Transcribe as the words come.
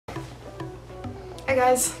Hi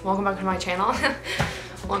guys, welcome back to my channel.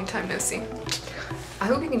 Long time no see. I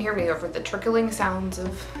hope you can hear me over the trickling sounds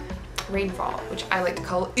of rainfall, which I like to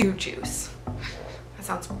call ew juice. That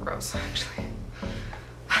sounds gross, actually.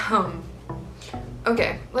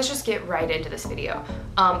 Okay, let's just get right into this video.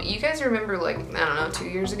 You guys remember, like, I don't know, 2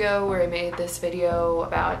 years ago where I made this video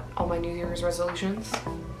about all my New Year's resolutions?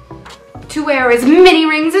 To wear as many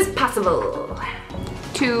rings as possible.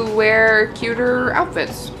 To wear cuter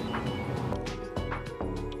outfits.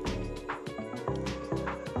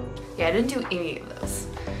 Yeah, I didn't do any of those.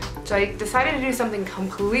 So I decided to do something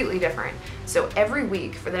completely different. So every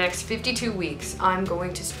week for the next 52 weeks, I'm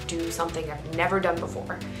going to do something I've never done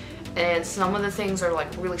before. And some of the things are like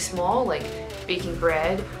really small, like baking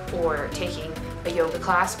bread or taking a yoga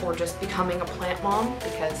class or just becoming a plant mom,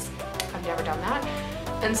 because I've never done that.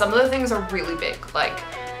 And some of the things are really big, like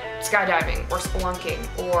skydiving or spelunking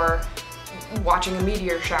or watching a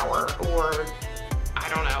meteor shower or I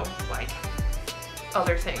don't know, like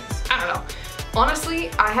other things. I don't know. Honestly,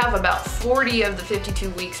 I have about 40 of the 52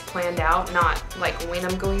 weeks planned out, not like when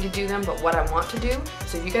I'm going to do them, but what I want to do.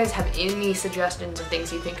 So if you guys have any suggestions of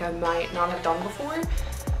things you think I might not have done before,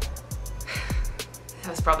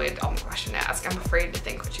 that's probably a dumb question to ask. I'm afraid to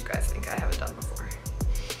think what you guys think I haven't done before.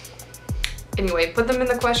 Anyway, put them in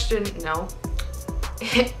the question, no.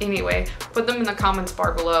 Anyway, put them in the comments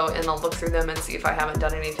bar below and I'll look through them and see if I haven't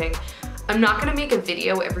done anything. I'm not gonna make a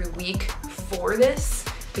video every week for this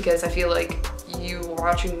because I feel like you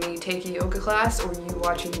watching me take a yoga class or you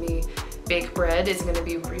watching me bake bread is gonna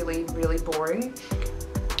be really, really boring.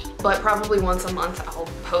 But probably once a month I'll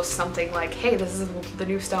post something like, hey, this is the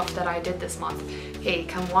new stuff that I did this month. Hey,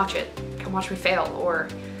 come watch it. Come watch me fail or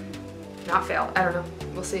not fail. I don't know.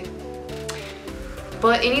 We'll see.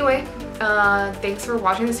 But anyway, thanks for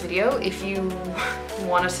watching this video. If you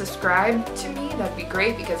want to subscribe to me, that'd be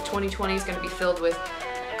great because 2020 is going to be filled with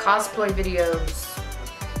cosplay videos,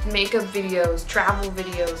 makeup videos, travel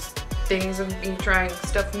videos, things of me trying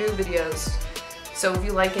stuff new videos. So if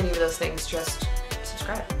you like any of those things, just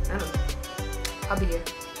subscribe. I don't know. I'll be here.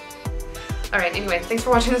 Alright, anyway, thanks for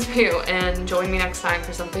watching this video and join me next time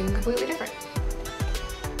for something completely different.